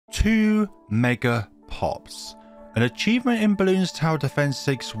2 Megapops. An achievement in Bloons Tower Defense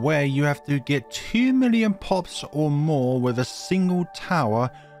 6 where you have to get 2 million pops or more with a single tower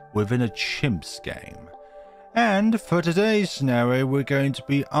within a CHIMPS game. And for today's scenario, we're going to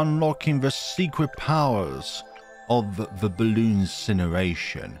be unlocking the secret powers of the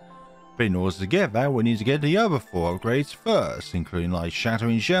Blooncineration. But in order to get that, we need to get the other 4 upgrades first, including like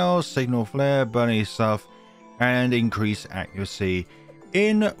Shattering Shells, Signal Flare, Burning Stuff, and Increased Accuracy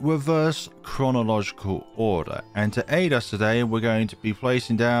in reverse chronological order. And to aid us today, we're going to be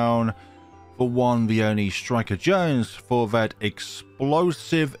placing down, for one, the only Striker Jones for that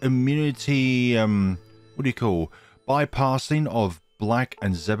explosive immunity, bypassing of black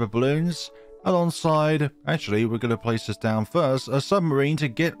and zebra balloons. Alongside, actually, we're going to place this down first, a submarine to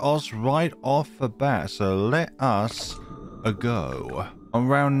get us right off the bat. So let us go. On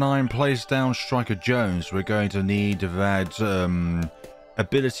round 9, place down Striker Jones. We're going to need that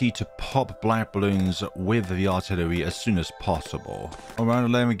ability to pop black balloons with the artillery as soon as possible. On round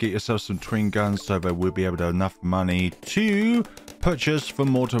 11, get yourself some twin guns so that we'll be able to have enough money to purchase for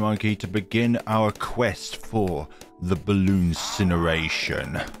Mortar Monkey to begin our quest for the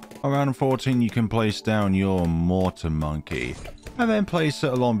Blooncineration. Around 14, you can place down your Mortar Monkey and then place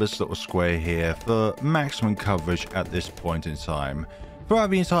it along this little square here for maximum coverage at this point in time.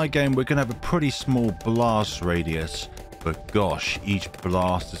 Throughout the entire game, we're going to have a pretty small blast radius, but gosh, each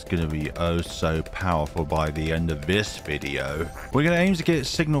blast is going to be oh so powerful by the end of this video. We're going to aim to get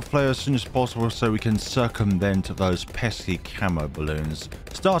Signal Flare as soon as possible so we can circumvent those pesky camo balloons,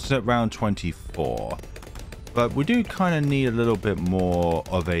 starting at round 24. But we do kind of need a little bit more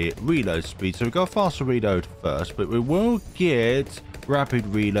of a reload speed, so we got faster reload first, but we will get rapid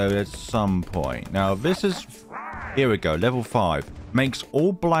reload at some point. Now this is, here we go, level 5. Makes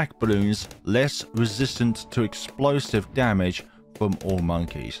all black balloons less resistant to explosive damage from all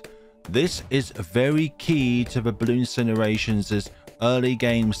monkeys. This is very key to the Blooncination's early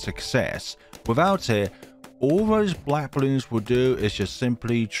game success. Without it, all those black balloons will do is just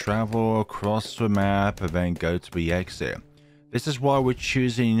simply travel across the map and then go to the exit. This is why we're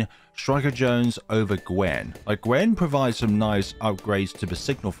choosing Striker Jones over Gwen. Like, Gwen provides some nice upgrades to the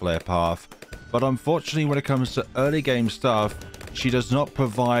Signal Flare path, but unfortunately when it comes to early game stuff, she does not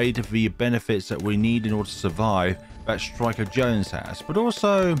provide the benefits that we need in order to survive that Striker Jones has. But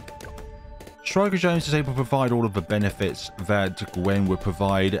also, Striker Jones is able to provide all of the benefits that Gwen would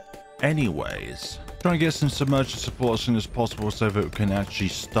provide anyways. Try and get some submerged support as soon as possible so that we can actually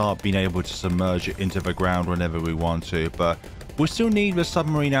start being able to submerge it into the ground whenever we want to. But we still need the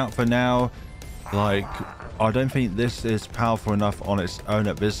submarine out for now. Like, I don't think this is powerful enough on its own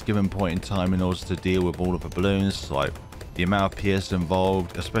at this given point in time in order to deal with all of the balloons. Like, the amount of PS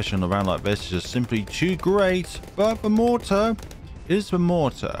involved, especially on a round like this, is just simply too great. But the mortar is the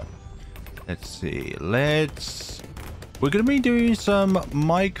mortar. Let's see. We're going to be doing some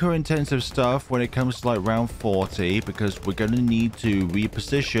micro-intensive stuff when it comes to like round 40, because we're going to need to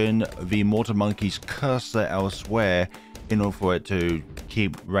reposition the Mortar Monkey's cursor elsewhere in order for it to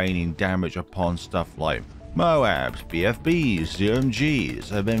keep raining damage upon stuff like Moabs, BFBs,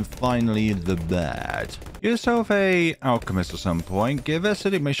 ZMGs, and then finally the bad. Get yourself a alchemist at some point, give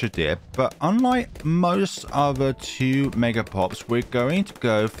acidic mixture dip, but unlike most other 2 Megapops, we're going to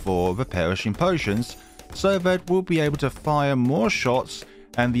go for the perishing potions, so that we'll be able to fire more shots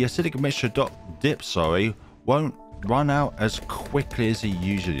and the acidic mixture dip won't run out as quickly as it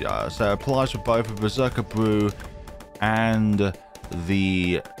usually does. So it applies for both the Berserker Brew and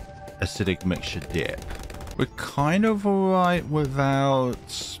the acidic mixture dip. We're kind of alright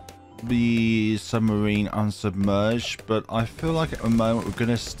without the submarine unsubmerged, but I feel like at the moment we're going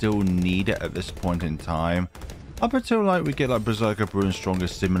to still need it at this point in time. Up until like we get like Berserker Brew and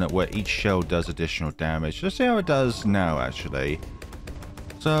Strongest Stimulant where each shell does additional damage. Let's see how it does now actually.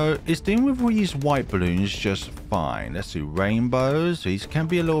 So it's dealing with these white balloons just fine. Let's do rainbows. These can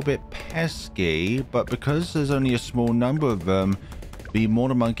be a little bit pesky, but because there's only a small number of them, the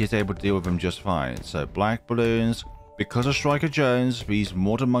Mortar Monkey is able to deal with them just fine. So black balloons, because of Striker Jones, these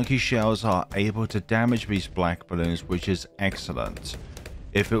Mortar Monkey shells are able to damage these black balloons, which is excellent.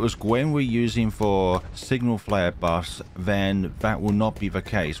 If it was Gwen we're using for Signal Flare buffs, then that will not be the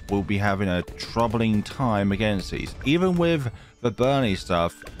case. We'll be having a troubling time against these. Even with the burning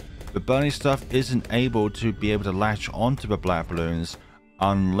stuff isn't able to be able to latch onto the black balloons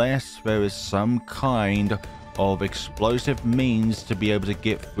unless there is some kind of explosive means to be able to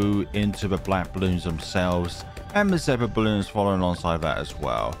get through into the black balloons themselves, and the zebra balloons following alongside that as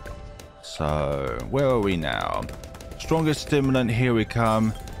well. So where are we now? Strongest Stimulant, here we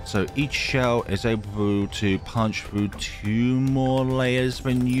come. So each shell is able to punch through 2 more layers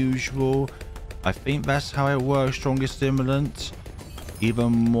than usual. I think that's how it works. Strongest stimulant.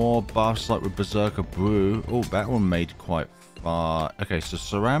 Even more buffs like with Berserker Brew. Oh, that one made quite far. Okay, so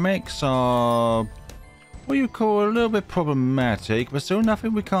ceramics are what you call a little bit problematic, but still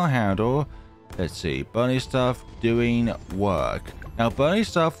nothing we can't handle. Let's see. Burning stuff doing work. Now, burning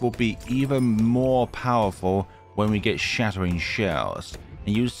stuff will be even more powerful when we get shattering shells.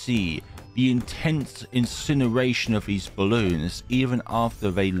 And you'll see the intense incineration of these balloons even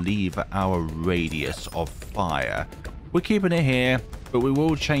after they leave our radius of fire. We're keeping it here, but we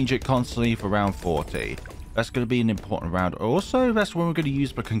will change it constantly for round 40. That's going to be an important round. Also, that's when we're going to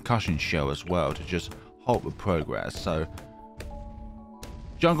use the concussion shell as well to just halt the progress. So,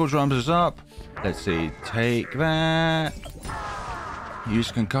 jungle drums is up. Let's see. Take that.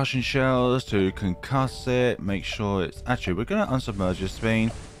 Use concussion shells to concuss it. Make sure it's... Actually, we're going to unsubmerge this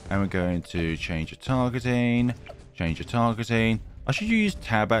thing. And we're going to change the targeting. Change the targeting. I should use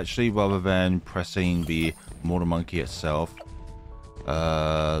tab actually rather than pressing the Mortar Monkey itself.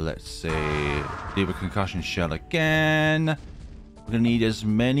 Let's see. Do the concussion shell again. We're going to need as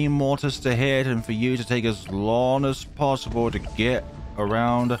many mortars to hit and for you to take as long as possible to get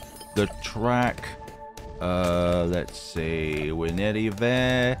around the track. Let's see. We're nearly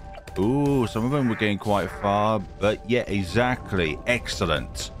there. Ooh, some of them were getting quite far, but yeah, exactly.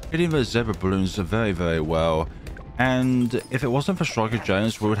 Excellent. Hitting those zebra balloons very, very well. And if it wasn't for Striker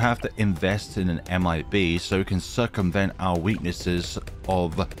Jones, we would have to invest in an MIB so we can circumvent our weaknesses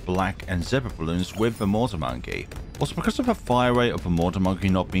of black and zebra balloons with the Mortar Monkey. Also, because of the fire rate of the Mortar Monkey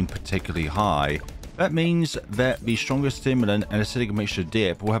not being particularly high, that means that the stronger stimulant and acidic mixture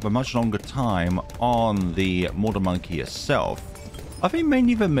dip will have a much longer time on the Mortar Monkey itself. I think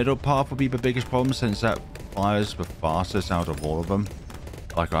mainly the middle path will be the biggest problem since that fires the fastest out of all of them.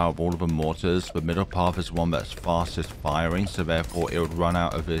 Like out of all of the mortars, the middle path is one that's fastest firing, so therefore it would run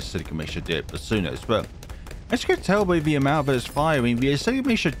out of the acidic mixture dip the soonest. But as you can tell by the amount that it's firing, the acidic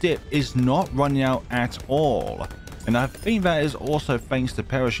mixture dip is not running out at all. And I think that is also thanks to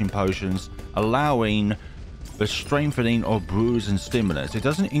perishing potions allowing the strengthening of brews and stimulants. It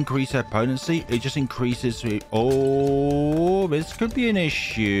doesn't increase their potency, it just increases the... Oh, this could be an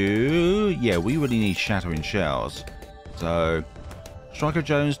issue. Yeah, we really need shattering shells. So... Striker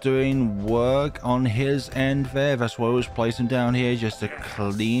Jones doing work on his end there. That's why I was placing down here just to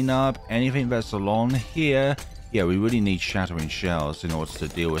clean up anything that's along here. Yeah, we really need shattering shells in order to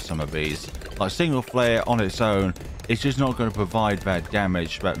deal with some of these. Like single flare on its own, it's just not going to provide that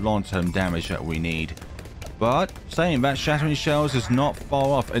damage, that long-term damage that we need. But saying that, shattering shells is not far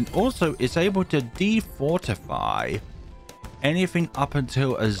off, and also it's able to defortify anything up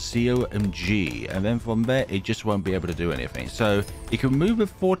until a 0 mg, and then from there it just won't be able to do anything. So it can move the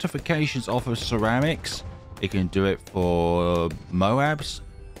fortifications off of ceramics, it can do it for Moabs,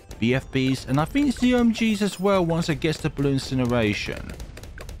 BFBs, and I think 0 mgs as well once it gets to Blooncineration.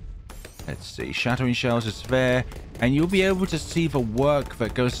 Let's see, shattering shells is there, and you'll be able to see the work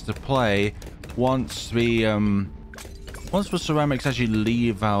that goes to play once the ceramics actually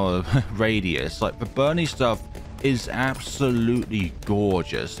leave our radius. Like the burning stuff is absolutely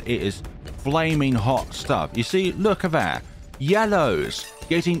gorgeous. It is flaming hot stuff. You see, look at that. Yellows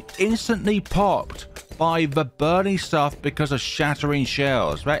getting instantly popped by the burning stuff because of shattering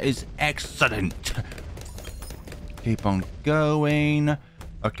shells. That is excellent. Keep on going.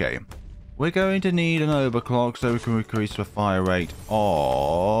 Okay. We're going to need an overclock so we can increase the fire rate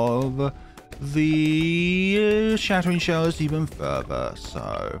of the shattering shells even further.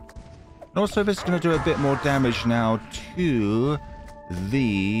 So... And also, this is going to do a bit more damage now to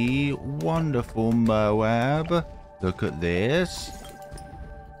the wonderful Moab. Look at this.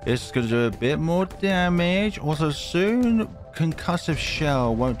 This is going to do a bit more damage. Also, soon, concussive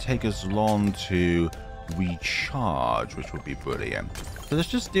shell won't take as long to recharge, which would be brilliant. So let's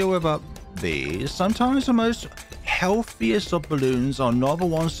just deal with up these. Sometimes the most healthiest of balloons are not the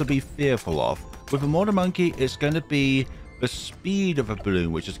ones to be fearful of. With a Mortar Monkey, it's going to be the speed of a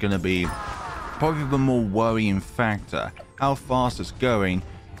balloon, which is going to be probably the more worrying factor. How fast it's going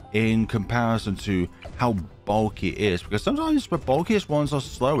in comparison to how bulky it is. Because sometimes the bulkiest ones are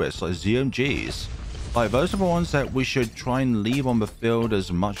slowest, like ZMGs. Like those are the ones that we should try and leave on the field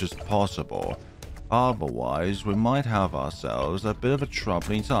as much as possible. Otherwise, we might have ourselves a bit of a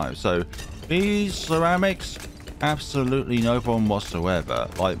troubling time. So these ceramics, absolutely no problem whatsoever.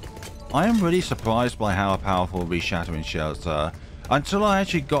 Like, I am really surprised by how powerful these shattering shells are until I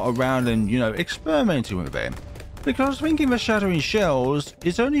actually got around and, you know, experimenting with them. Because I was thinking the shattering shells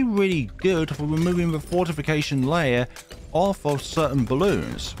is only really good for removing the fortification layer off of certain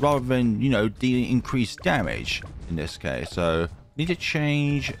balloons rather than, you know, dealing increased damage in this case. So need to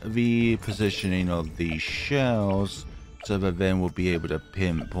change the positioning of these shells so that then we'll be able to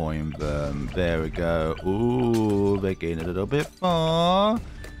pinpoint them. There we go. Ooh, they're getting a little bit far.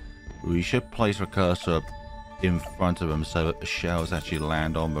 We should place the cursor in front of them so that the shells actually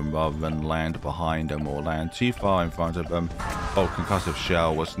land on them rather than land behind them or land too far in front of them. Oh, concussive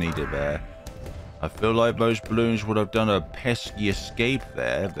shell was needed there. I feel like those balloons would have done a pesky escape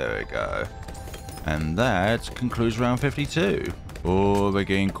there. There we go. And that concludes round 52. Oh, we're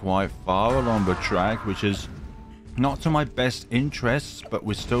getting quite far along the track, which is not to my best interests, but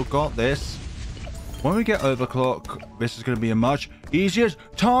we still got this. When we get overclock, this is going to be a much easier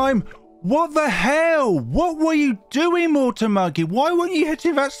time. What the hell? What were you doing, Mortar Monkey? Why weren't you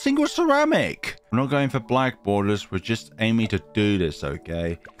hitting that single ceramic? We're not going for black borders. We're just aiming to do this,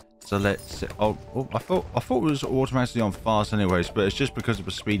 okay? So let's see. Oh, I thought it was automatically on fast anyways, but it's just because of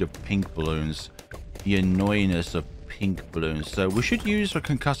the speed of pink balloons. The annoyingness of pink balloons. So we should use the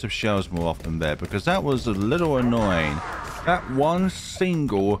concussive shells more often there, because that was a little annoying. That one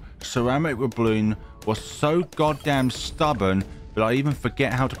single ceramic balloon was so goddamn stubborn that I even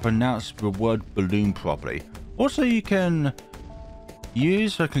forget how to pronounce the word balloon properly. Also, you can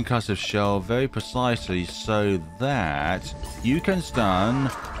use the concussive shell very precisely so that you can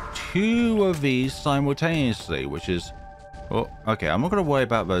stun 2 of these simultaneously, which is... Oh, okay, I'm not going to worry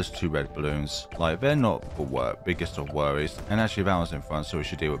about those 2 red balloons. Like, they're not the biggest of worries. And actually, that one's in front, so we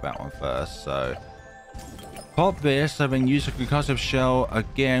should deal with that one first. So, pop this, and then use the concussive shell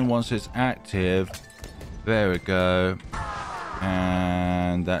again once it's active. There we go.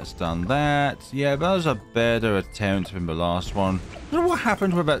 And that's done that. Yeah, that was a better attempt than the last one. I don't know what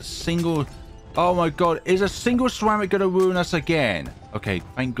happened with that single... Oh my god, is a single ceramic going to ruin us again? Okay,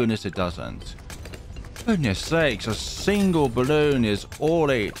 thank goodness it doesn't. Goodness sakes, a single balloon is all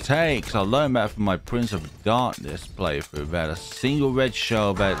it takes. I learned that from my Prince of Darkness playthrough, that a single red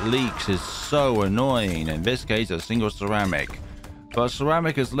shell that leaks is so annoying. In this case, a single ceramic. But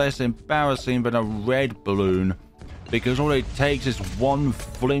ceramic is less embarrassing than a red balloon, because all it takes is one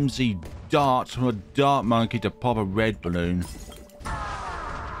flimsy dart from a dart monkey to pop a red balloon.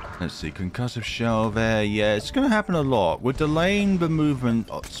 Let's see, concussive shell there. Yeah, it's going to happen a lot. We're delaying the movement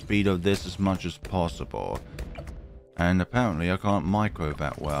speed of this as much as possible. And apparently I can't micro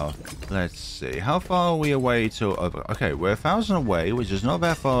that well. Let's see, how far are we away to... Okay, we're 1,000 away, which is not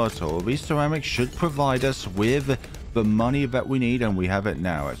that far at all. These ceramics should provide us with the money that we need, and we have it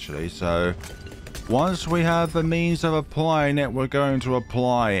now, actually. So... once we have the means of applying it, we're going to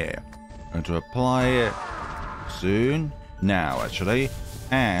apply it. Going to apply it soon. Now, actually.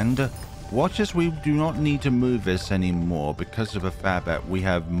 And watch as we do not need to move this anymore because of the fact that we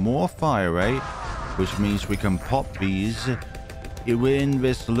have more fire rate, which means we can pop these in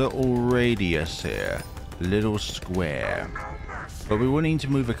this little radius here. Little square. But we will need to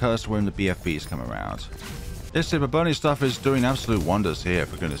move the cursor when the BFBs come around. Let's see, the burning stuff is doing absolute wonders here,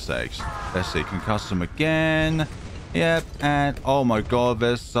 for goodness sakes. Let's see, concuss them again. Yep, and oh my god,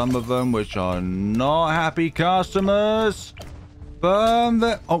 there's some of them which are not happy customers. Burn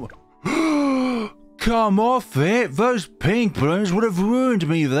the... Oh, come off it. Those pink balloons would have ruined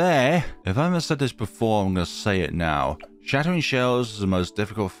me there. If I haven't said this before, I'm going to say it now. Shattering shells is the most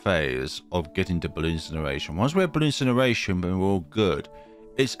difficult phase of getting to Blooncineration. Once we have Blooncineration, then we're all good.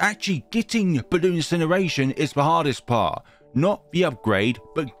 It's actually getting Blooncineration is the hardest part. Not the upgrade,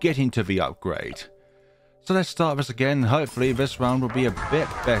 but getting to the upgrade. So let's start this again. Hopefully this round will be a bit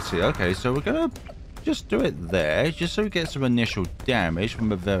better. Okay, so we're going to just do it there, just so we get some initial damage from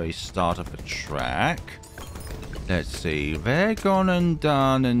the very start of the track. Let's see. They're gone and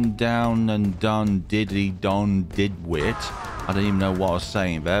done and down and done diddly don didwit. I don't even know what I was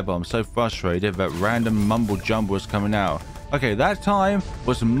saying there, but I'm so frustrated that random mumble jumble was coming out. Okay, that time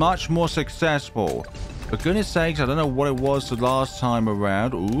was much more successful. For goodness sakes, I don't know what it was the last time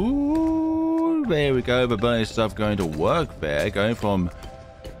around. Ooh, there we go. The burning stuff going to work there. Going from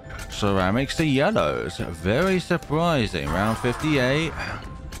ceramics to yellows. Very surprising. Round 58.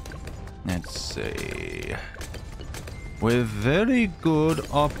 Let's see. We're very good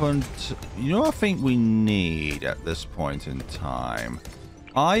up until... You know what I think we need at this point in time?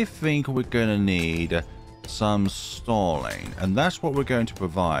 I think we're going to need some stalling. And that's what we're going to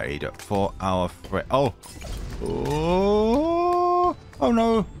provide for our friend. Oh. Oh. Oh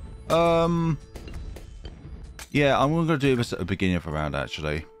no. Yeah, I'm going to do this at the beginning of the round,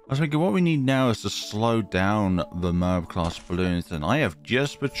 actually. I was thinking what we need now is to slow down the Moab class balloons. And I have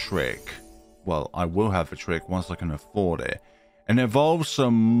just the trick. Well, I will have the trick once I can afford it. And involves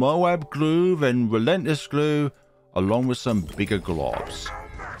some Moab glue, then relentless glue. along with some bigger globs.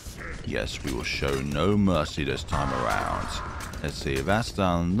 Yes, we will show no mercy this time around. Let's see, that's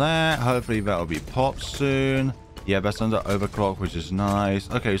done that. Hopefully that'll be popped soon. Yeah, that's under overclock, which is nice.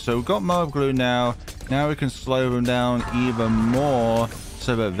 Okay, so we've got mob glue now. Now we can slow them down even more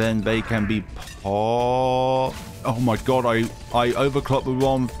so that then they can be popped. Oh my god, I overclocked the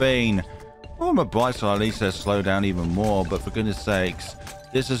wrong thing. Oh, on the bright side, at least they'll slow down even more. But for goodness sakes,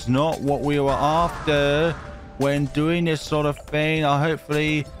 this is not what we were after when doing this sort of thing.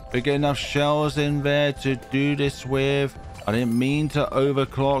 Hopefully we get enough shells in there to do this with. I didn't mean to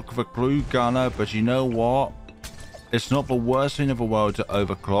overclock the glue gunner, but you know what? It's not the worst thing in the world to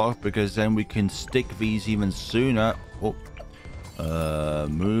overclock, because then we can stick these even sooner. Oh,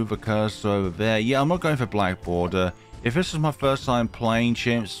 move the cursor over there. Yeah, I'm not going for black border. If this is my first time playing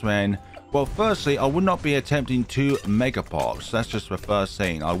Chimps, then, well, firstly, I would not be attempting 2 Megapops. That's just the first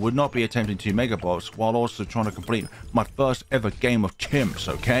thing. I would not be attempting 2 Megapops while also trying to complete my first ever game of Chimps,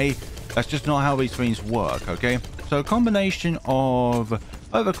 okay? That's just not how these things work, okay? So a combination of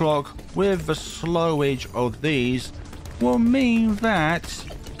overclock with the slowage of these will mean that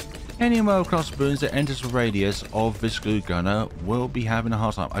any motocross spoons that enters the radius of this glue gunner will be having a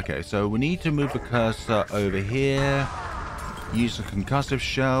hard time. Okay, so we need to move the cursor over here. Use the concussive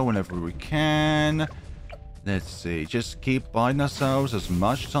shell whenever we can. Let's see, just keep biding ourselves as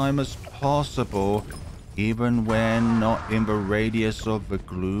much time as possible, even when not in the radius of the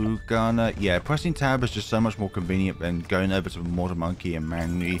glue gunner. Yeah, pressing tab is just so much more convenient than going over to the Mortar Monkey and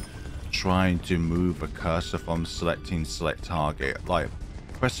manually trying to move the cursor from selecting select target. Like,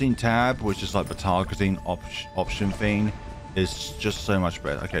 pressing tab, which is like the targeting option thing, is just so much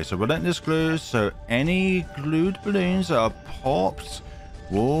better. Okay, so relentless glue. So any glued balloons that are popped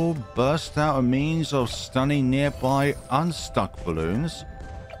will burst out a means of stunning nearby unstuck balloons,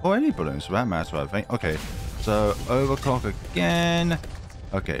 or any balloons for that matter, I think. Okay, so overclock again.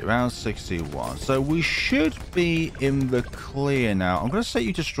 Okay, round 61. So we should be in the clear now. I'm going to set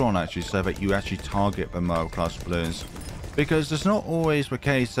you to strong, actually, so that you actually target the lower class balloons, because it's not always the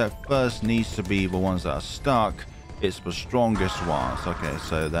case that first needs to be the ones that are stuck. It's the strongest ones. Okay,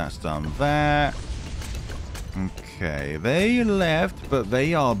 so that's done that. Okay, they left, but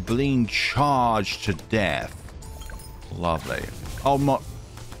they are being charged to death. Lovely. Oh my...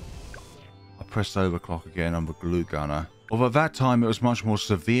 I pressed overclock again on the glue gunner. Although that time it was much more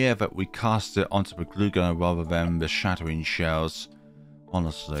severe that we cast it onto the glue gunner rather than the shattering shells.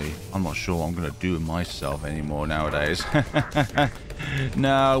 Honestly, I'm not sure what I'm going to do with myself anymore nowadays.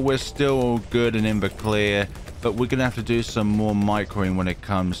 No, we're still good and in the clear, but we're going to have to do some more microing when it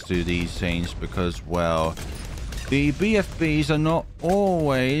comes to these things, because, well, the BFBs are not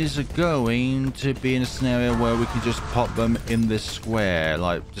always going to be in a scenario where we can just pop them in this square.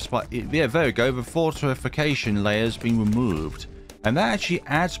 Like, despite, yeah, there we go, the fortification layer's been removed, and that actually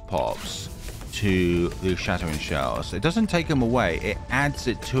adds pops to the shattering shells. It doesn't take them away, it adds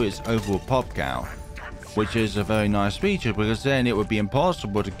it to its overall pop count, which is a very nice feature, because then it would be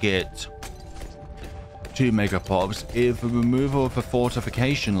impossible to get 2 Megapops if the removal of the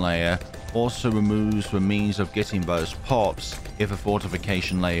fortification layer also removes the means of getting those pops if the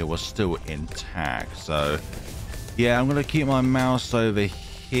fortification layer was still intact. So yeah, I'm going to keep my mouse over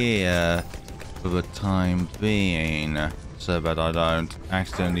here for the time being, so that I don't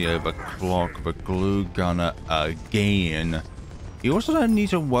accidentally overclock the glue gunner again. You also don't need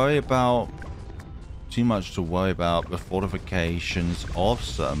to worry about too much the fortifications of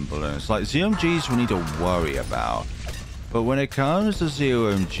certain balloons. Like ZMGs we need to worry about, but when it comes to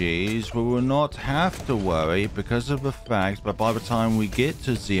ZMGs we will not have to worry, because of the fact that by the time we get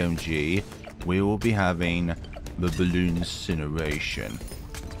to ZMG we will be having the Blooncineration.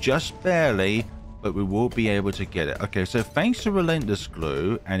 Just barely, but we will be able to get it. Okay, so thanks to relentless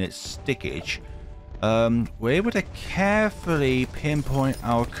glue and its stickage, we're able to carefully pinpoint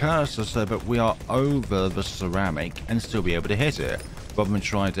our cursor so that we are over the ceramic and still be able to hit it, rather than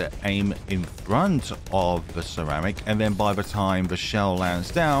trying to aim in front of the ceramic, and then by the time the shell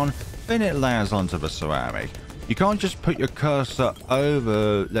lands down, then it lands onto the ceramic. You can't just put your cursor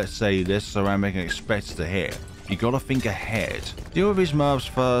over, let's say, this ceramic and expect it to hit. You gotta think ahead. Deal with these mobs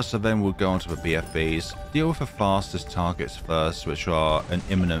first, and then we'll go on to the BFBs. Deal with the fastest targets first, which are an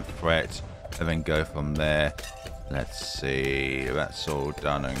imminent threat, and then go from there. Let's see, that's all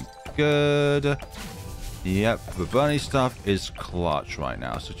done and good. Yep, the burning stuff is clutch right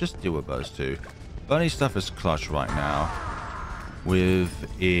now, so just deal with those two. Burning stuff is clutch right now, with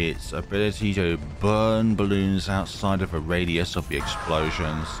its ability to burn balloons outside of a radius of the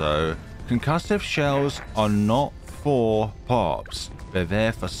explosion. So concussive shells are not for pops. They're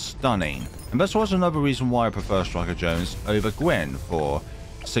there for stunning. And that's also another reason why I prefer Striker Jones over Gwen for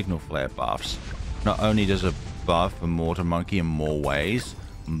signal flare buffs. Not only does it buff the Mortar Monkey in more ways,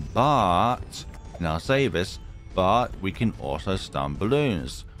 but, and I'll say this, but we can also stun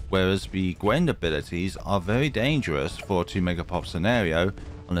balloons. Whereas the Gwen abilities are very dangerous for a 2 Megapop scenario,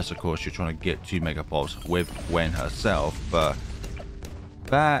 unless of course you're trying to get 2 Megapops with Gwen herself, but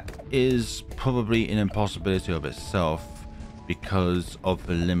that is probably an impossibility of itself because of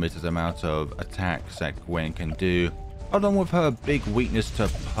the limited amount of attacks that Gwen can do, along with her big weakness to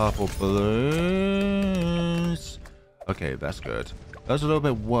purple balloons. Okay, that's good. That's a little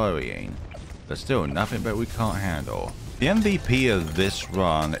bit worrying, but still nothing that we can't handle. The MVP of this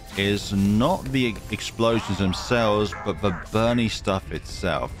run is not the explosions themselves, but the burny stuff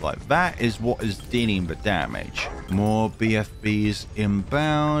itself. Like, that is what is dealing the damage. More BFBs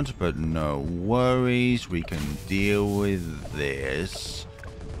inbound, but no worries. We can deal with this.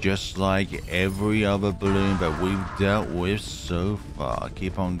 Just like every other balloon that we've dealt with so far.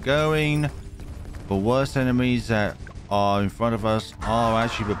 Keep on going. The worst enemies that are in front of us are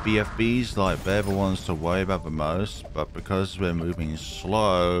actually the BFBs, like they're the ones to worry about the most, but because we're moving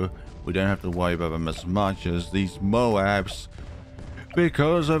slow, we don't have to worry about them as much as these Moabs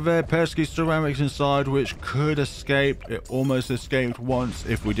because of their pesky ceramics inside, which could escape. It almost escaped once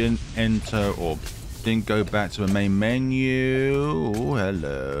if we didn't enter or didn't go back to the main menu. Ooh,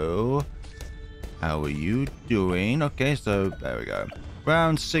 hello. How are you doing? Okay, so there we go.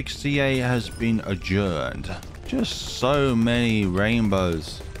 Round 68 has been adjourned. Just so many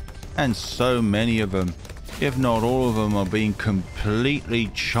rainbows, and so many of them, if not all of them, are being completely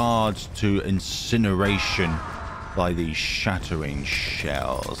charged to incineration by these shattering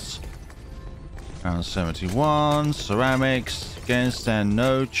shells. Round 71, ceramics, again stand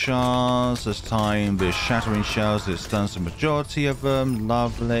no chance. This time the shattering shells, it stuns the majority of them.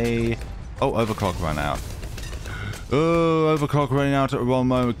 Lovely. Oh, overclock ran out. Oh, overclock running out at the wrong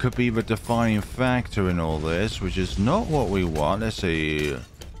moment could be the defining factor in all this, which is not what we want. Let's see.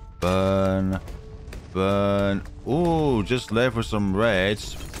 Burn. Burn. Oh, just left with some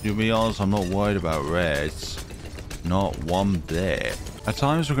reds. To be honest, I'm not worried about reds. Not one bit. At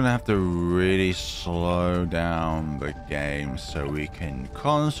times, we're going to have to really slow down the game so we can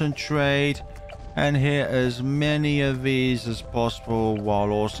concentrate and hit as many of these as possible while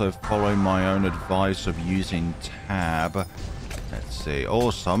also following my own advice of using tab. Let's see.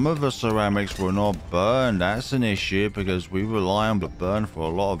 Oh, some of the ceramics will not burn. That's an issue because we rely on the burn for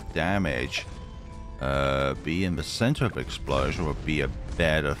a lot of damage. Be in the center of explosion would be a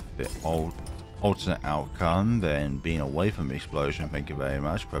better alternate outcome than being away from the explosion. Thank you very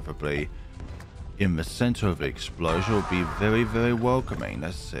much. Preferably in the center of the explosion would be very, very welcoming.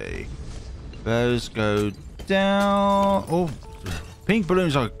 Let's see. Those go down. Oh, pink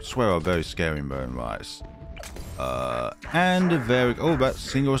balloons, I swear, are very scary in Burn Rise. And very... Oh, that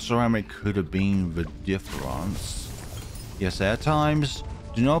single ceramic could have been the difference. Yes, at times,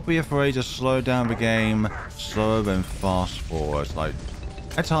 do not be afraid to slow down the game slower than fast forward. Like,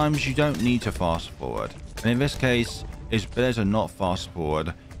 at times, you don't need to fast forward. And in this case, it's better to not fast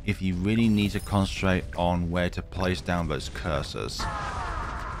forward if you really need to concentrate on where to place down those cursors.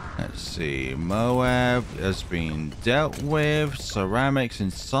 Let's see, Moab has been dealt with, ceramics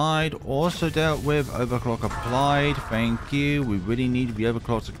inside also dealt with, overclock applied, thank you. We really need the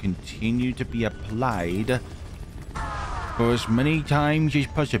overclock to continue to be applied for as many times as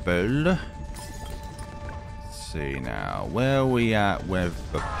possible. Let's see now, where are we at with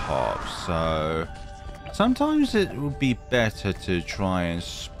the pops? So, sometimes it would be better to try and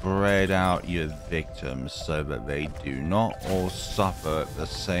spread out your victims so that they do not all suffer at the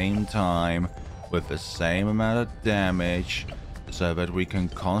same time with the same amount of damage, so that we can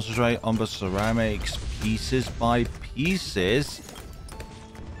concentrate on the ceramics pieces by pieces.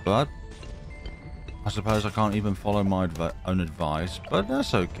 But I suppose I can't even follow my own advice, but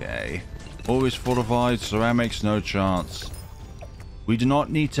that's okay. Always fortified ceramics, no chance. We do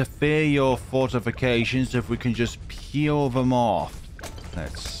not need to fear your fortifications if we can just peel them off.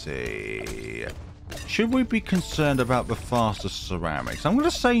 Let's see. Should we be concerned about the faster ceramics? I'm going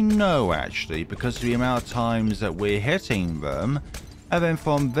to say no, actually, because of the amount of times that we're hitting them, and then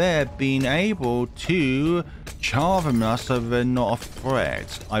from there being able to char them us so they're not a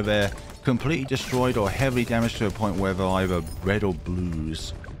threat. Either completely destroyed or heavily damaged to a point where they're either red or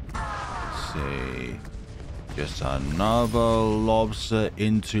blues. Let's see. Just another lobster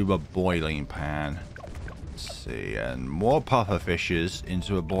into the boiling pan. Let's see, and more puffer fishes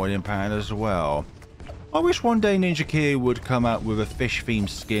into a boiling pan as well. I wish one day Ninja Kiwi would come out with a fish-themed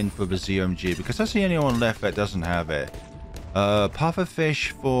skin for the ZOMG, because that's the only one left that doesn't have it.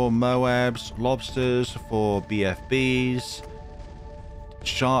 Pufferfish for Moabs, lobsters for BFBs,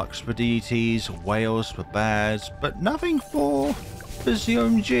 sharks for DDTs, whales for bads, but nothing for the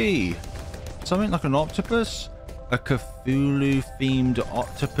ZOMG. Something like an octopus? A Cthulhu-themed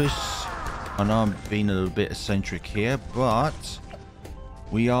octopus? I know I'm being a little bit eccentric here, but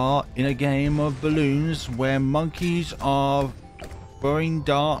we are in a game of balloons where monkeys are throwing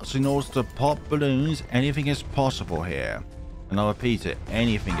darts in order to pop balloons. Anything is possible here. And I'll repeat it,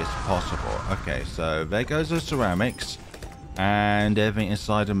 anything is possible. Okay, so there goes the ceramics. And everything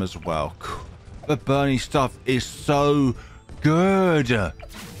inside them as well. The burning stuff is so good.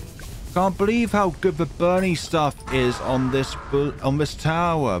 Can't believe how good the burning stuff is on this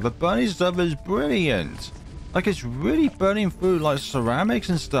tower. The burning stuff is brilliant. Like, it's really burning through like ceramics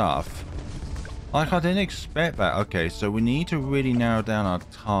and stuff. Like, I didn't expect that. Okay, so we need to really narrow down our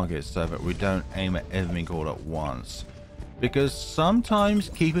targets so that we don't aim at everything all at once. Because sometimes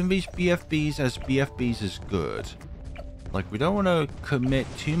keeping these BFBs as BFBs is good. Like, we don't want to commit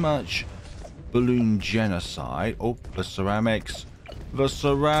too much balloon genocide. Oh, the ceramics. The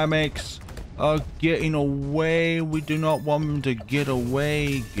ceramics are getting away. We do not want them to get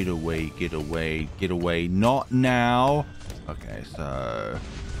away. Get away, get away, get away. Not now. Okay, so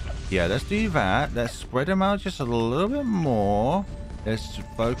yeah, let's do that. Let's spread them out just a little bit more. Let's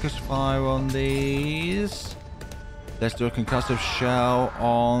focus fire on these. Let's do a concussive shell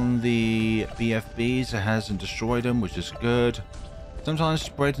on the BFBs. It hasn't destroyed them, which is good. Sometimes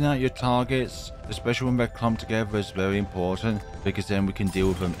spreading out your targets, especially when they're clumped together, is very important, because then we can deal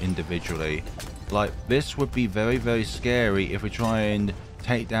with them individually. Like, this would be very, very scary if we try and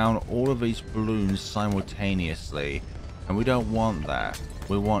take down all of these balloons simultaneously. And we don't want that.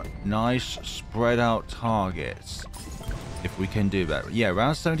 We want nice, spread out targets. If we can do that. Yeah,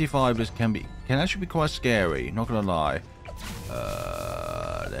 round 75 can actually be quite scary, not gonna lie.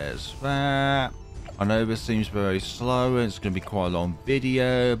 There's that. I know this seems very slow and it's going to be quite a long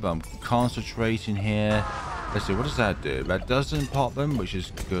video, but I'm concentrating here. Let's see, what does that do? That doesn't pop them, which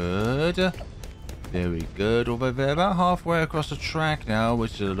is good. Very good. Although they're about halfway across the track now,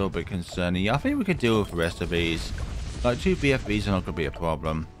 which is a little bit concerning. I think we can deal with the rest of these. Like, 2 BFBs are not going to be a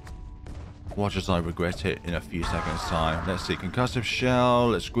problem. Watch as I regret it in a few seconds time. Let's see, concussive shell.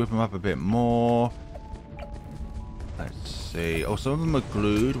 Let's group them up a bit more. Let's see. Oh, some of them are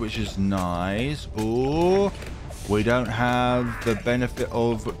glued, which is nice. Oh, we don't have the benefit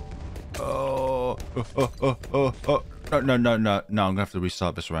of... No, I'm gonna have to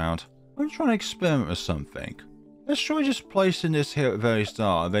restart this round. I'm trying to experiment with something. Let's try just placing this here at the very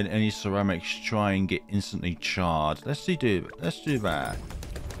start, and then any ceramics try and get instantly charred. Let's do that.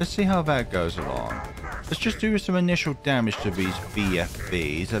 Let's see how that goes along. Let's just do some initial damage to these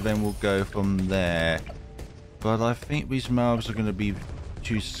BFBs, and then we'll go from there. But I think these mobs are going to be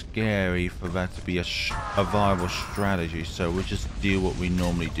too scary for that to be a viable strategy. So we'll just do what we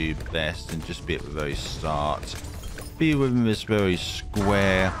normally do best and just be at the very start. Be within this very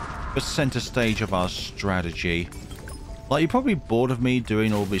square, the center stage of our strategy. Like, you're probably bored of me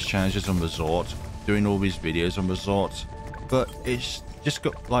doing all these challenges on Resort, doing all these videos on Resort. But it's just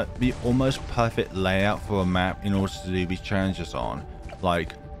got like the almost perfect layout for a map in order to do these challenges on.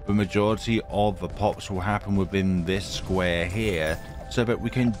 Like, the majority of the pops will happen within this square here, so that we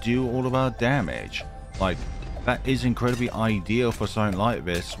can do all of our damage. Like, that is incredibly ideal for something like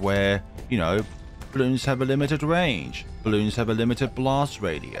this, where, you know, balloons have a limited range, balloons have a limited blast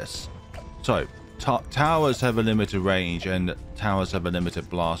radius. So, towers have a limited range, and towers have a limited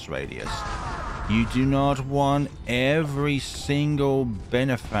blast radius. You do not want every single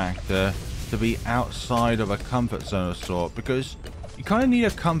benefactor to be outside of a comfort zone of sort, because you kind of need a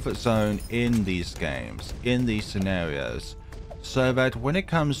comfort zone in these games, in these scenarios, so that when it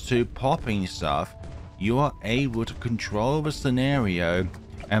comes to popping stuff, you are able to control the scenario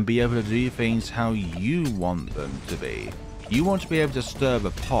and be able to do things how you want them to be. You want to be able to stir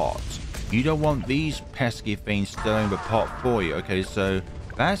the pot. You don't want these pesky things stirring the pot for you. Okay, so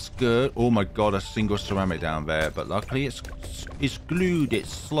that's good. Oh my god, a single ceramic down there, but luckily it's glued.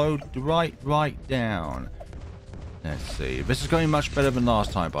 It's slowed right down. Let's see. This is going much better than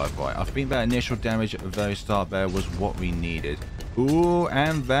last time, by the way. I think that initial damage at the very start there was what we needed. Ooh,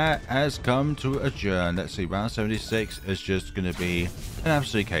 and that has come to adjourn. Let's see. Round 76 is just going to be an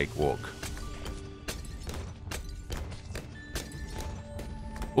absolute cakewalk.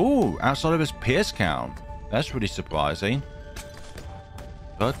 Ooh, outside of his pierce count. That's really surprising.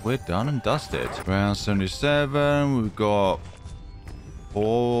 But we're done and dusted. Round 77, we've got 4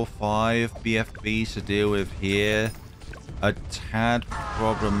 or 5 BFBs to deal with here. A tad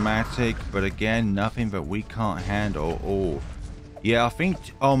problematic, but again, nothing that we can't handle. Oh, yeah, I think,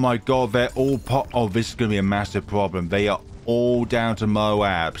 oh my god, they're all oh, this is going to be a massive problem. They are all down to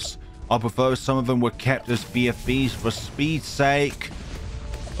Moabs. I prefer some of them were kept as BFBs for speed's sake.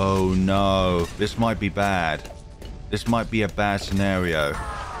 Oh no, this might be bad. This might be a bad scenario.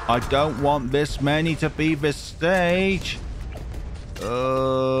 I don't want this many to be this stage.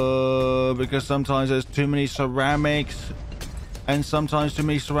 Because sometimes there's too many ceramics. And sometimes too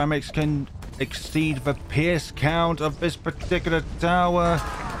many ceramics can exceed the pierce count of this particular tower.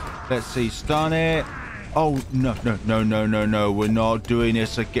 Let's see, stun it. Oh, no, no, no, no, no, no. We're not doing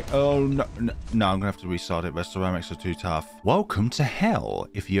this again. Oh, no, no, no, I'm going to have to restart it. The ceramics are too tough. Welcome to hell,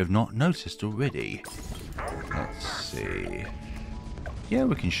 if you have not noticed already. Let's see. Yeah,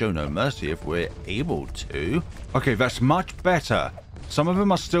 we can show no mercy if we're able to. Okay, that's much better. Some of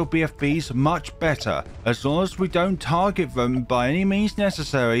them are still BFBs, much better. As long as we don't target them by any means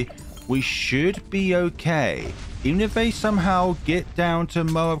necessary, we should be okay. Even if they somehow get down to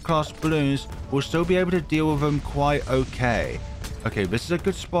Moab class balloons, we'll still be able to deal with them quite okay. Okay, this is a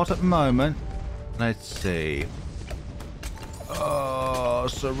good spot at the moment. Let's see. Oh,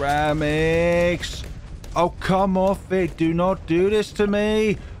 ceramics. Oh, come off it. Do not do this to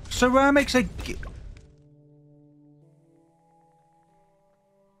me. Ceramics again.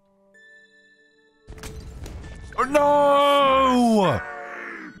 No!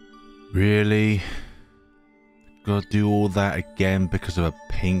 Really? Gotta do all that again because of a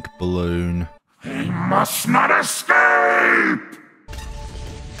pink balloon. He must not escape!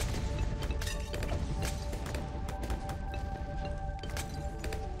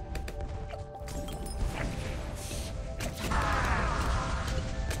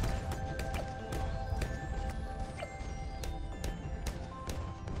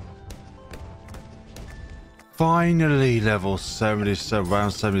 Finally, level 77,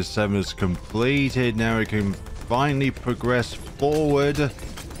 round 77 is completed. Now we can finally progress forward.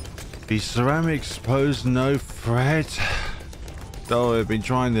 The ceramics pose no threat. Though I've been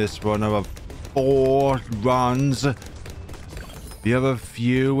trying this for another 4 runs. The other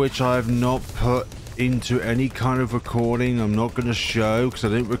few which I have not put into any kind of recording, I'm not going to show because I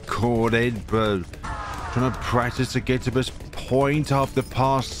didn't record it, but I'm trying to practice to get to this point after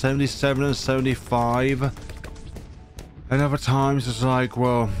past 77 and 75. And other times it's like,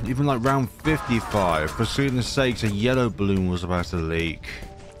 well, even like round 55, for goodness sakes, a yellow balloon was about to leak.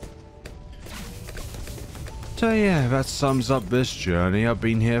 So yeah, that sums up this journey. I've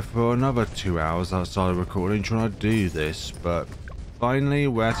been here for another 2 hours outside of recording trying to do this, but finally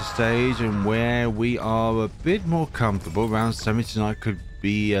we're at a stage and where we are a bit more comfortable. Round 79 could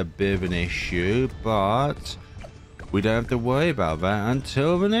be a bit of an issue, but we don't have to worry about that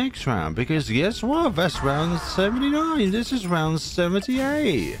until the next round, because guess what? That's round 79. This is round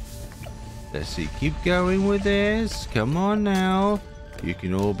 78. Let's see. Keep going with this. Come on now. You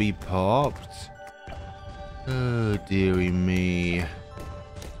can all be popped. Oh, dearie me.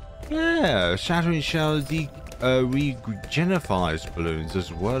 Yeah, Shattering Shell regenerifies balloons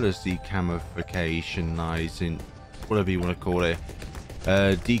as well as decamificationizing, whatever you want to call it.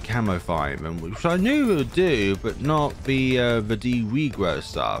 Decamify them, which I knew it would do, but not the de-regrow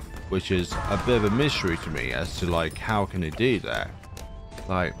stuff, which is a bit of a mystery to me as to like how can it do that.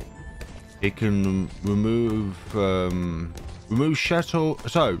 Like it can remove special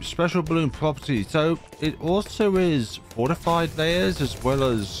balloon properties, so it also is fortified layers as well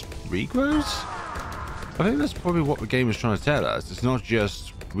as regrows. I think that's probably what the game is trying to tell us. It's not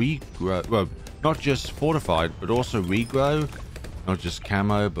just regrow, well, not just fortified, but also regrow. Not just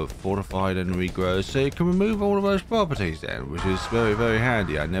camo, but fortified and regrow. So you can remove all of those properties then, which is very, very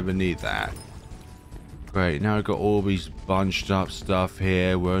handy. I never need that. Great, now I've got all these bunched up stuff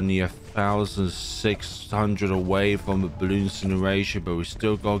here. We're only 1,600 away from the Blooncineration, but we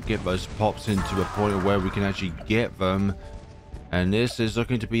still got to get those pops into the point where we can actually get them. And this is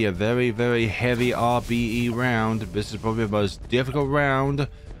looking to be a very, very heavy RBE round. This is probably the most difficult round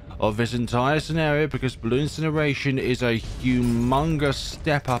of this entire scenario because Blooncineration is a humongous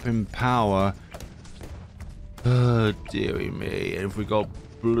step up in power. Oh, dearie me. And if we got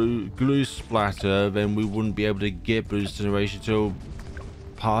glue splatter, then we wouldn't be able to get Blooncineration till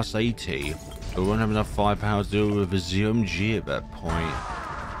past 80. So we won't have enough firepower to deal with a ZMG at that point.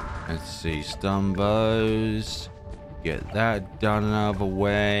 Let's see, stun bows. Get that done and out of the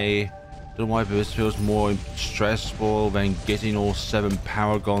way. Don't know why this feels more stressful than getting all 7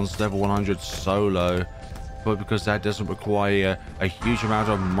 Paragons level 100 solo, but because that doesn't require a huge amount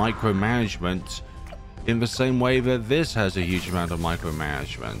of micromanagement In the same way that this has a huge amount of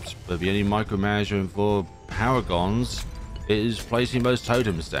micromanagement, but the only micromanagement for paragons is placing those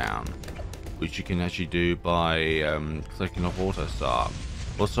totems down, which you can actually do by clicking off auto start.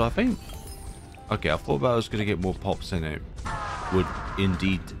 Also, I think, okay, I thought that I was going to get more pops in it, would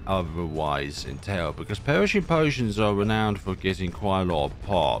indeed otherwise entail, because perishing potions are renowned for getting quite a lot of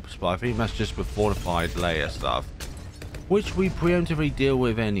pops, but I think that's just the fortified layer stuff, which we preemptively deal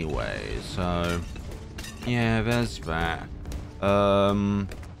with anyway, so yeah, there's that. Oh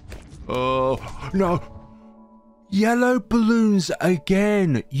no, yellow balloons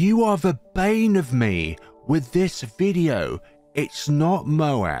again. You are the bane of me with this video. It's not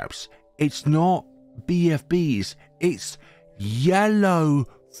Moabs, it's not BFBs, it's yellow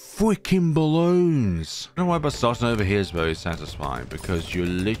freaking balloons. I don't know why, but starting over here is very satisfying, because you're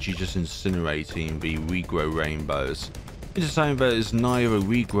literally just incinerating the regrow rainbows. It's the same, but it's neither a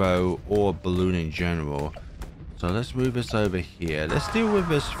regrow or a balloon in general. So let's move this over here. Let's deal with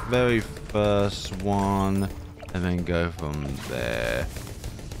this very first one and then go from there.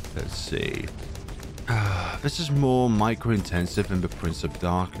 Let's see. This is more micro intensive than the Prince of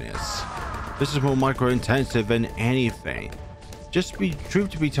Darkness. This is more micro intensive than anything. Just be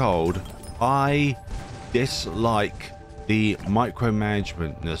truth to be told, I dislike the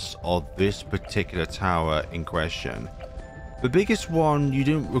micromanagementness of this particular tower in question. The biggest one you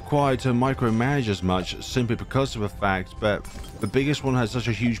don't require to micromanage as much, simply because of the fact that the biggest one has such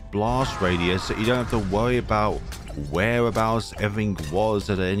a huge blast radius that you don't have to worry about whereabouts everything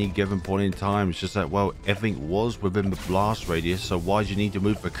was at any given point in time. It's just that, well, everything was within the blast radius, so why do you need to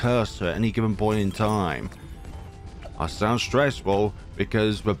move the cursor at any given point in time? I sound stressful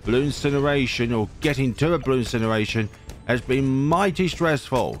because the Blooncineration, or getting to the Blooncineration, has been mighty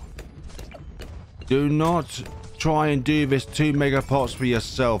stressful. Do not try and do this 2 Megapops for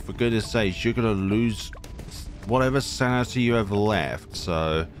yourself, for goodness sakes. You're gonna lose whatever sanity you have left.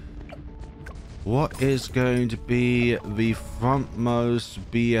 So what is going to be the frontmost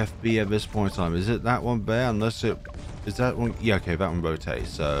BFB at this point in time? Is it that one there? Unless it is that one. Yeah, okay, that one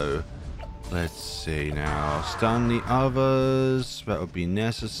rotates. So let's see now. Stun the others. That would be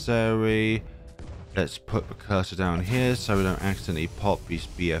necessary. Let's put the cursor down here so we don't accidentally pop these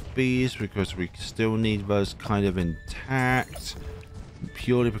BFBs, because we still need those kind of intact,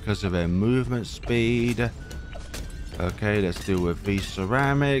 purely because of their movement speed. Okay, let's deal with these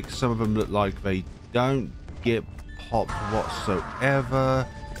ceramics. Some of them look like they don't get popped whatsoever.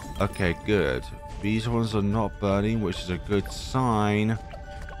 Okay, good. These ones are not burning, which is a good sign.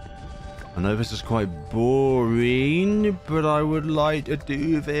 I know this is quite boring, but I would like to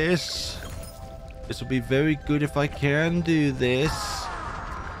do this. This will be very good if I can do this.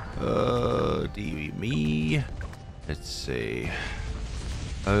 Dearie me. Let's see.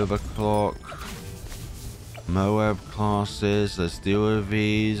 Overclock. Moab classes. Let's deal with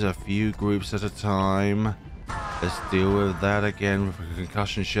these a few groups at a time. Let's deal with that again with a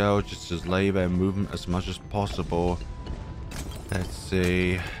concussion shell, just to delay their movement as much as possible. Let's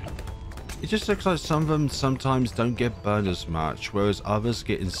see. It just looks like some of them sometimes don't get burned as much, whereas others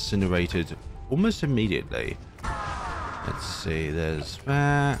get incinerated almost immediately. Let's see, there's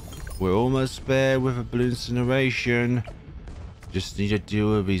that. We're almost there with a Blooncineration. Just need to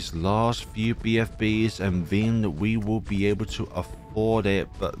deal with these last few BFBs and then we will be able to afford it.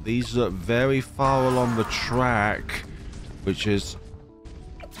 But these look very far along the track, which is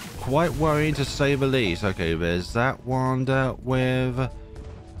quite worrying to say the least. Okay, there's that one dealt with.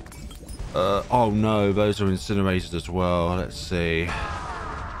 Oh no, those are incinerated as well. Let's see.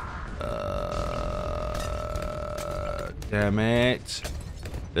 Damn it.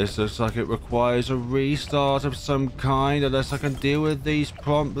 This looks like it requires a restart of some kind, unless I can deal with these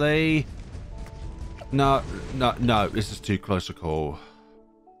promptly. No, this is too close a call.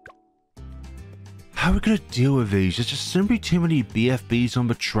 How are we going to deal with these? There's just simply too many BFBs on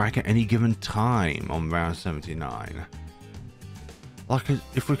the track at any given time on round 79. Like,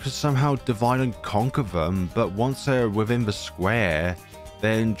 if we could somehow divide and conquer them, but once they're within the square,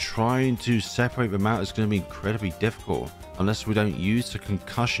 then trying to separate them out is going to be incredibly difficult. Unless we don't use the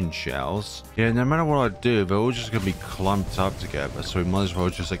concussion shells. Yeah, no matter what I do, they're all just going to be clumped up together. So we might as well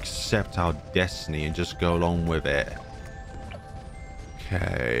just accept our destiny and just go along with it.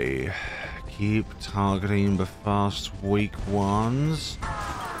 Okay. Keep targeting the fast, weak ones.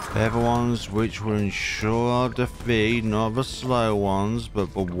 They're the ones which will ensure our defeat, not the slow ones,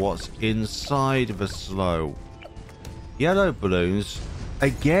 but the what's inside the slow. Yellow balloons.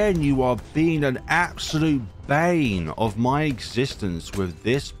 Again, you are being an absolute bane of my existence with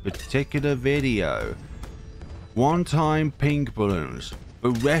this particular video. One time pink balloons. The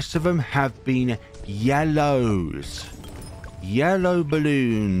rest of them have been yellows. Yellow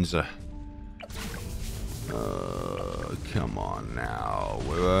balloons. Come on now.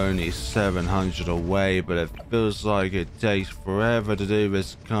 We're only 700 away, but it feels like it takes forever to do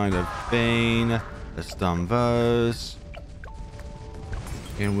this kind of thing. Let's dump those.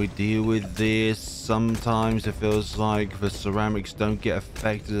 Can we deal with this? Sometimes it feels like the ceramics don't get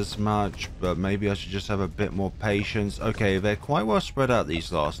affected as much, but maybe I should just have a bit more patience. Okay, they're quite well spread out,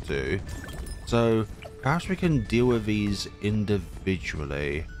 these last two. So perhaps we can deal with these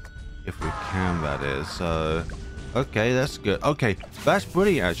individually. If we can, that is. So, okay, that's good. Okay, that's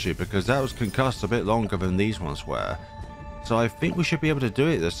brilliant, actually, because that was concussed a bit longer than these ones were. So I think we should be able to do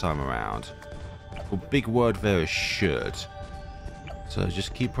it this time around. Well, big word there is should. So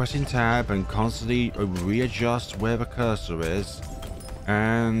just keep pressing tab and constantly readjust where the cursor is.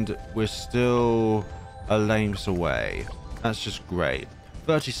 And we're still a length away. That's just great.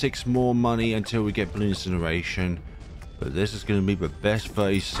 36 more money until we get Blooncineration. But this is going to be the best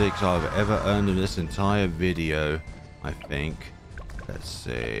 36 I've ever earned in this entire video, I think. Let's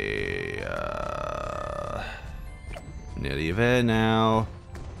see. Nearly there now.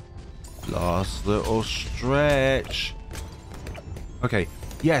 Last little stretch. Okay,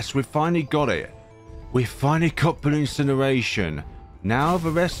 yes, we finally got it. We finally got Blooncineration. Now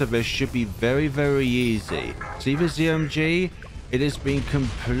the rest of this should be very, very easy. See the ZMG? It has been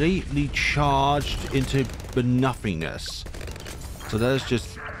completely charged into the nothingness. So let's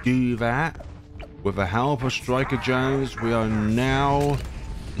just do that. With the help of Striker Jones, we are now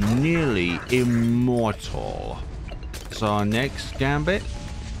nearly immortal. So our next gambit,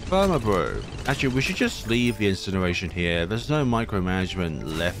 Brew. Actually, we should just leave the incineration here. There's no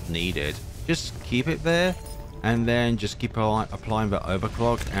micromanagement left needed. Just keep it there, and then just keep applying the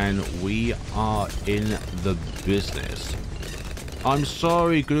overclock, and we are in the business. I'm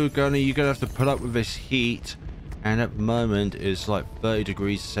sorry, Glue Gunner, you're gonna have to put up with this heat, and at the moment it's like 30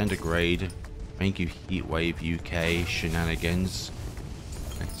 degrees centigrade. Thank you, Heatwave UK shenanigans.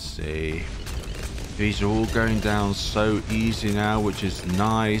 Let's see. These are all going down so easy now, which is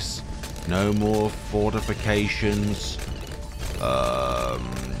nice. No more fortifications.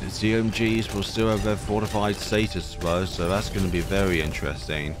 ZMGs will still have their fortified status though, so that's going to be very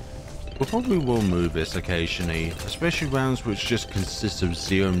interesting. We probably will move this occasionally, especially rounds which just consist of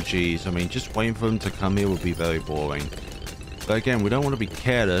ZMGs. I mean, just waiting for them to come here would be very boring. But again, we don't want to be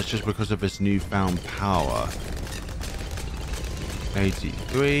careless just because of this newfound power.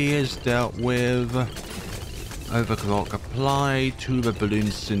 83 is dealt with. Overclock applied to the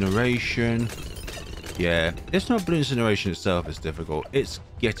Blooncineration. Yeah, it's not Blooncineration itself that's difficult. It's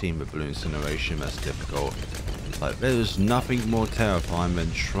getting the Blooncineration that's difficult. Like, there's nothing more terrifying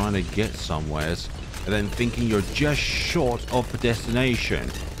than trying to get somewheres and then thinking you're just short of the destination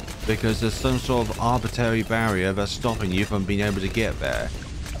because there's some sort of arbitrary barrier that's stopping you from being able to get there.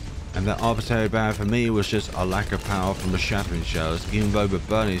 And that arbitrary barrier for me was just a lack of power from the shattering shells, even though the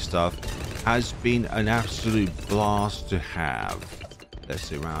burning stuff has been an absolute blast to have. Let's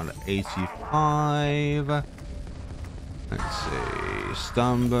see, around 85. Let's see,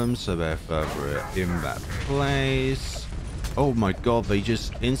 stun them so they're further in that place. Oh my god, they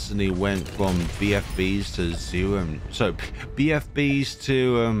just instantly went from BFBs to zero. So BFBs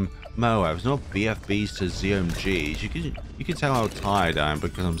to Moabs, not BFBs to ZMGs. You can tell how tired I am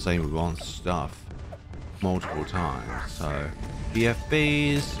because I'm saying the wrong stuff multiple times. So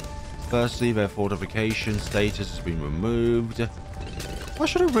BFBs, firstly their fortification status has been removed. I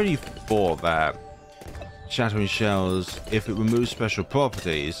should have really thought that Shattering Shells, if it removes special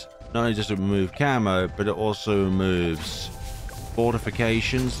properties, not only does it remove camo, but it also removes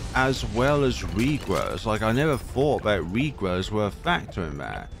fortifications as well as regrows. Like, I never thought that regrows were a factor in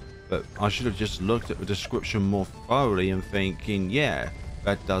that. But I should have just looked at the description more thoroughly and thinking, yeah,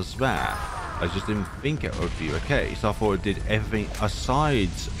 that does that. I just didn't think it would be the case. I thought it did everything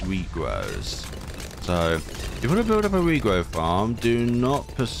asides regrows. So, if you want to build up a regrow farm, do not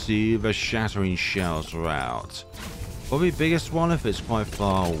pursue the Shattering Shells route. Probably biggest one if it's quite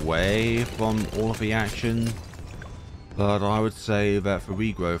far away from all of the action. But I would say that for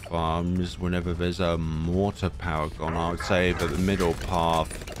regrow farms, whenever there's a mortar paragon, I would say that the middle path,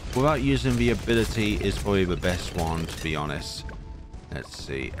 without using the ability, is probably the best one, to be honest. Let's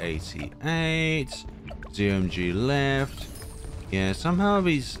see, 88, ZMG left. Yeah, somehow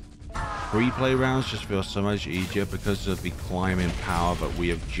these free-play rounds just feel so much easier because of the climbing power that we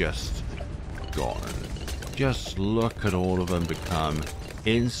have just gotten. Just look at all of them become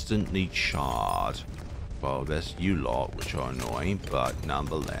instantly charred. Well, there's you lot, which are annoying, but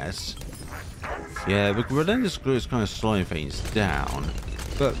nonetheless. Yeah, the Relentless Glue is kind of slowing things down.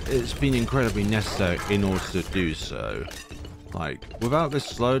 but it's been incredibly necessary in order to do so. Like, without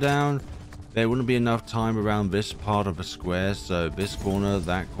this slowdown, there wouldn't be enough time around this part of the square, so this corner,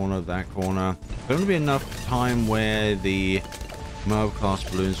 that corner, that corner. There wouldn't be enough time where the Mob class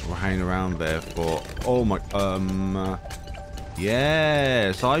balloons will hang around there for, oh my,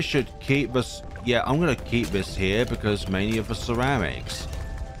 yes, I should keep this, yeah, I'm going to keep this here because mainly of the ceramics.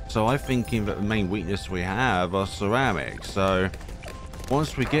 So I'm thinking that the main weakness we have are ceramics, so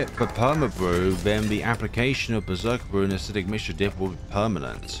once we get the Perma Brew, then the application of Berserker Brew and Acidic Mixture Dip will be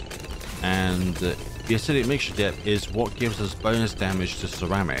permanent. And the Acidic Mixture Dip is what gives us bonus damage to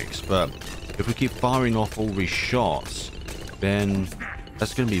ceramics. But if we keep firing off all these shots, then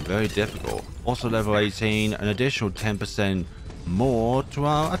that's going to be very difficult. Also level 18, an additional 10% more to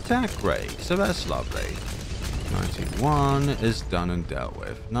our attack rate. So that's lovely. 91 is done and dealt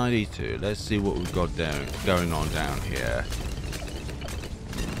with. 92, let's see what we've got going on down here.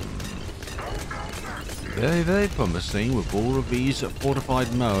 Very, very promising with all of these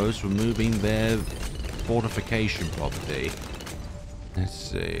fortified modes removing their fortification property. Let's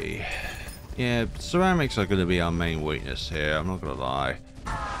see. Yeah, ceramics are going to be our main weakness here, I'm not going to lie.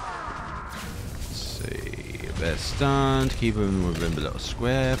 Let's see. They're stunned. Keep them within the little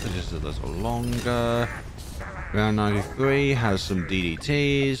square for just a little longer. Round 93 has some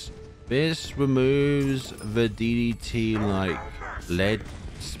DDTs. This removes the DDT like lead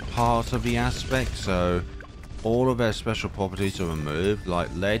part of the aspect, so all of their special properties are removed. Like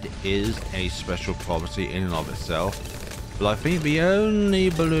lead is a special property in and of itself, but I think the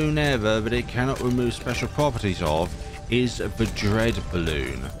only balloon ever that it cannot remove special properties of is the dread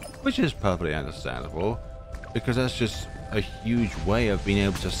balloon, which is perfectly understandable because that's just a huge way of being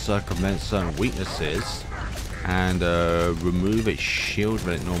able to circumvent certain weaknesses and remove its shield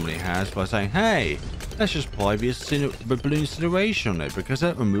that it normally has by saying, hey, let's just apply the Blooncineration on it, because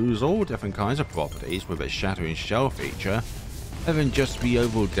that removes all different kinds of properties with its shattering shell feature, and then just the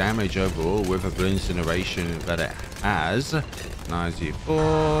overall damage overall with the Blooncineration that it has.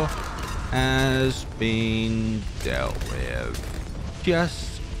 94 has been dealt with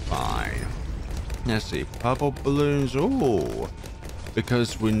just fine. Let's see, purple balloons, ooh.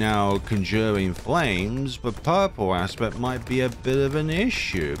 Because we're now conjuring flames, the purple aspect might be a bit of an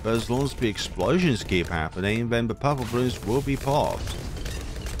issue, but as long as the explosions keep happening, then the purple balloons will be popped.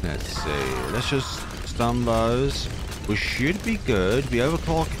 Let's see, let's just stun those. We should be good. The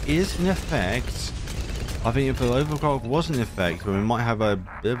overclock is in effect. I think if the overclock wasn't in effect, then we might have a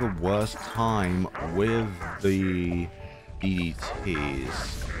bit of a worse time with the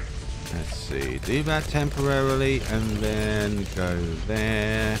DDTs. Let's see, do that temporarily and then go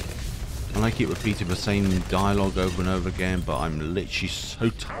there. And I keep repeating the same dialogue over and over again, but I'm literally so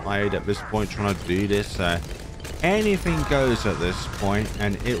tired at this point trying to do this. Anything goes at this point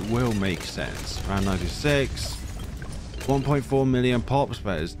and it will make sense. Round 96, 1.4 million pops,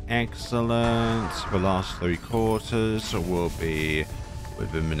 that is excellent. The last 3 quarters will be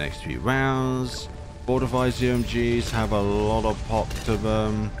within the next few rounds. Fortified ZMGs have a lot of pop to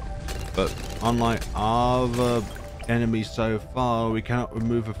them. But unlike other enemies so far, we cannot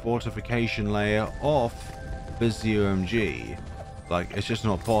remove a fortification layer off the ZOMG. Like, it's just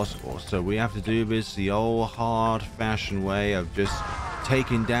not possible. So we have to do this the old hard-fashioned way of just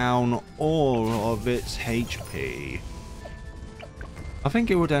taking down all of its HP. I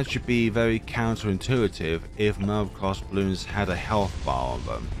think it would actually be very counterintuitive if Mob class balloons had a health bar on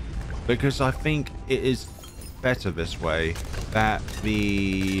them, because I think it is better this way that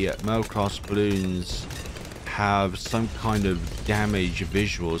the Mob class balloons have some kind of damage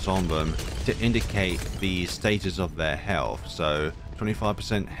visuals on them to indicate the status of their health. So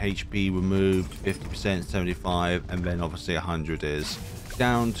 25% HP removed, 50%, 75, and then obviously 100 is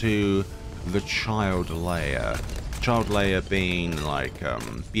down to the child layer. Child layer being like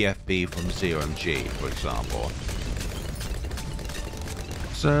BFB from ZOMG, for example.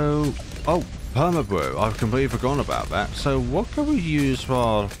 So, oh, Permabrew, I've completely forgotten about that. So what can we use for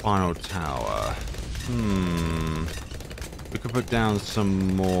our final tower? We could put down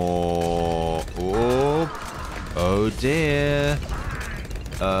some more. Oh dear.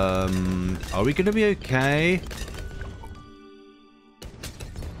 Are we gonna be okay?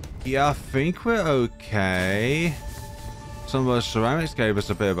 Yeah, I think we're okay. Some of those ceramics gave us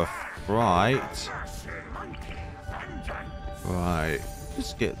a bit of a fright. Right,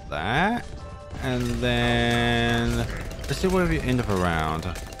 let's get that. And then let's see where we end up around.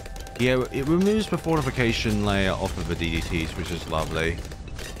 Yeah, it removes the fortification layer off of the DDTs, which is lovely.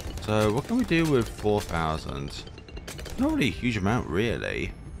 So what can we do with 4,000? Not really a huge amount,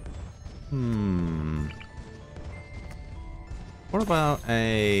 really. What about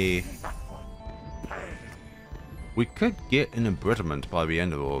a... We could get an embrittlement by the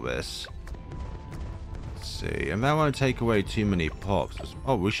end of all this. Let's see. And that won't take away too many pops.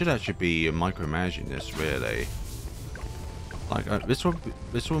 Oh, we should actually be micromanaging this, really. Like, this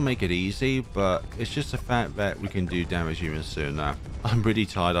will make it easy, but it's just the fact that we can do damage even sooner. I'm really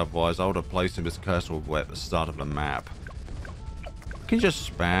tired, otherwise I would have placed in this cursor at the start of the map. We can just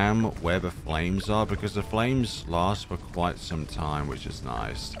spam where the flames are, because the flames last for quite some time, which is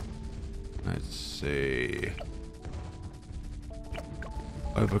nice. Let's see.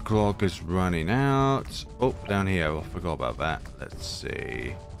 Overclock is running out. Oh, down here, I forgot about that. Let's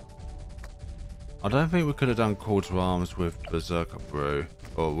see. I don't think we could have done call to arms with Berserker Brew,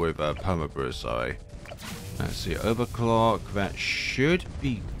 or with Perma Brew, sorry. Let's see, overclock, that should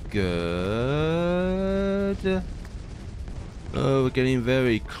be good. Oh, we're getting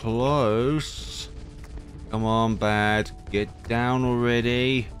very close. Come on, bad, get down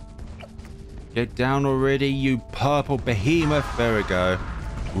already. Get down already, you purple behemoth. There we go.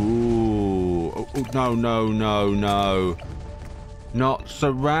 Ooh, oh, no, no, no, no. Not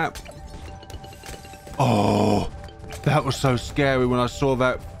Sarap. Oh, that was so scary when I saw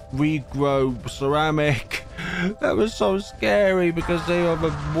that regrow ceramic. That was so scary because they are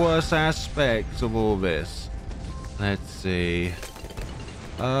the worst aspects of all this. Let's see.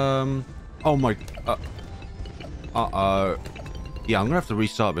 Oh my. Uh-oh. Yeah, I'm gonna have to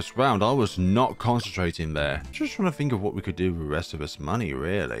restart this round. I was not concentrating there. Just trying to think of what we could do with the rest of this money,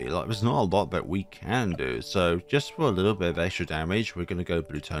 really. Like, there's not a lot that we can do. So, just for a little bit of extra damage, we're gonna go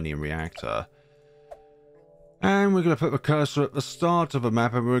plutonium reactor. And we're going to put the cursor at the start of the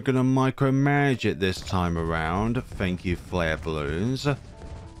map, and we're going to micromanage it this time around. Thank you, flare balloons. For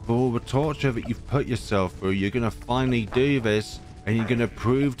all the torture that you've put yourself through, you're going to finally do this, and you're going to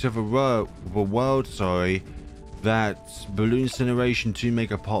prove to the world, that Blooncineration 2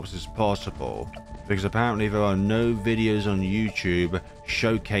 Megapops is possible. Because apparently there are no videos on YouTube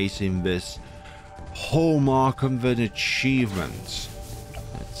showcasing this hallmark of an achievement.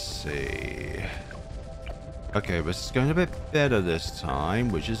 Let's see. Okay, this is going a bit better this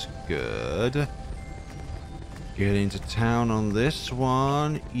time, which is good. Get into town on this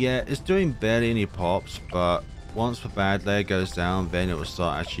one. Yeah, it's doing barely any pops, but once the bad layer goes down, then it will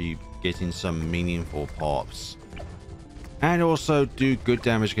start actually getting some meaningful pops. And also do good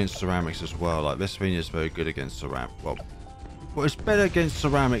damage against ceramics as well. Like, this thing is very good against ceramics. Well, it's better against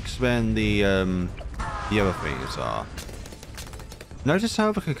ceramics than the other things are. Notice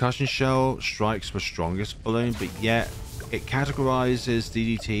how the concussion shell strikes the strongest balloon, but yet it categorizes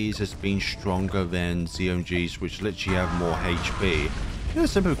DDTs as being stronger than ZMGs, which literally have more HP.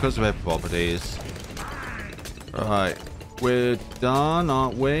 Just simply because of their properties. Right, we're done,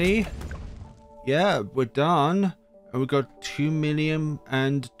 aren't we? Yeah, we're done. And we got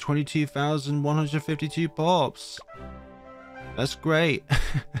 2,022,152 pops. That's great.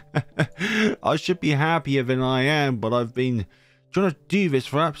 I should be happier than I am, but I've been trying to do this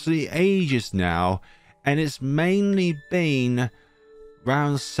for absolutely ages now, and it's mainly been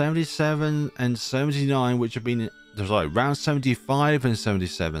round 77 and 79, which have been, sorry, round 75 and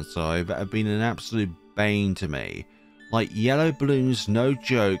 77, sorry, that have been an absolute bane to me. Like, yellow balloons, no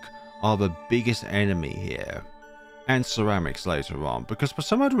joke, are the biggest enemy here, and ceramics later on, because for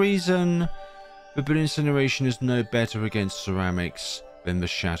some odd reason the Blooncineration is no better against ceramics than the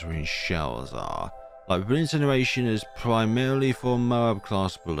shattering shells are. Like, Blooncineration is primarily for Moab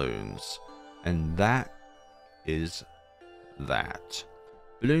class balloons, and that is that.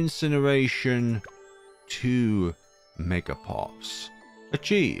 Blooncineration 2 Megapops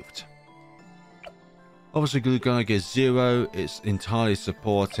achieved. Obviously, Glue Gunner gets 0. It's entirely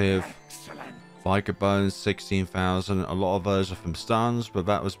supportive. Viker Bones 16,000. A lot of those are from stuns, but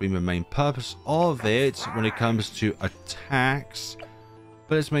that has been the main purpose of it when it comes to attacks.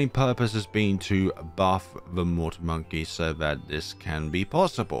 But its main purpose has been to buff the Mortar Monkey so that this can be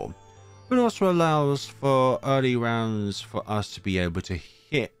possible. But also allows for early rounds for us to be able to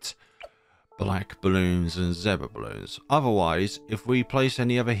hit black balloons and zebra balloons. Otherwise, if we place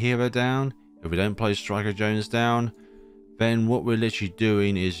any other hero down, if we don't place Striker Jones down, then what we're literally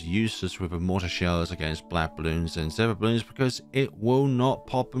doing is useless with the mortar shells against black balloons and zebra balloons, because it will not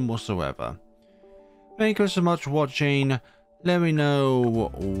pop them whatsoever. Thank you so much for watching. Let me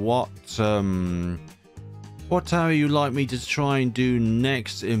know what tower you'd like me to try and do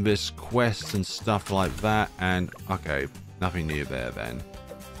next in this quest and stuff like that. And okay, nothing new there then.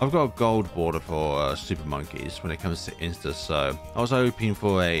 I've got a gold border for super monkeys when it comes to Insta, so I was hoping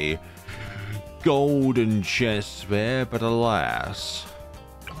for a golden chest there, but alas.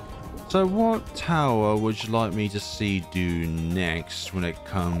 So what tower would you like me to see do next when it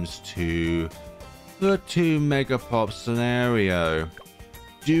comes to the 2 Megapops scenario?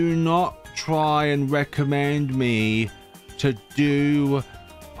 Do not try and recommend me to do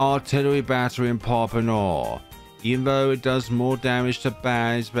artillery battery and Popinor, even though it does more damage to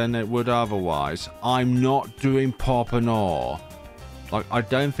bags than it would otherwise. I'm not doing Popinor. Like, I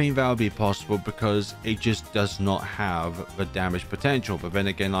don't think that would be possible because it just does not have the damage potential. But then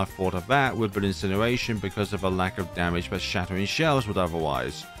again, I thought of that with Blooncineration because of a lack of damage that shattering shells would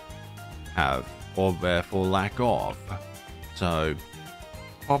otherwise have, or therefore lack of. So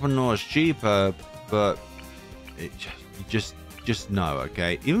Popinor is cheaper, but it just no,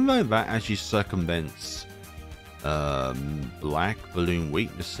 okay? Even though that actually circumvents black balloon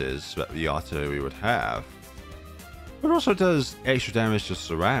weaknesses that the artillery would have, it also does extra damage to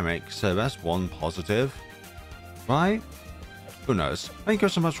ceramic, so that's one positive, right? Who knows? Thank you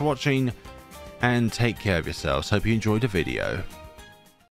so much for watching, and take care of yourselves. Hope you enjoyed the video.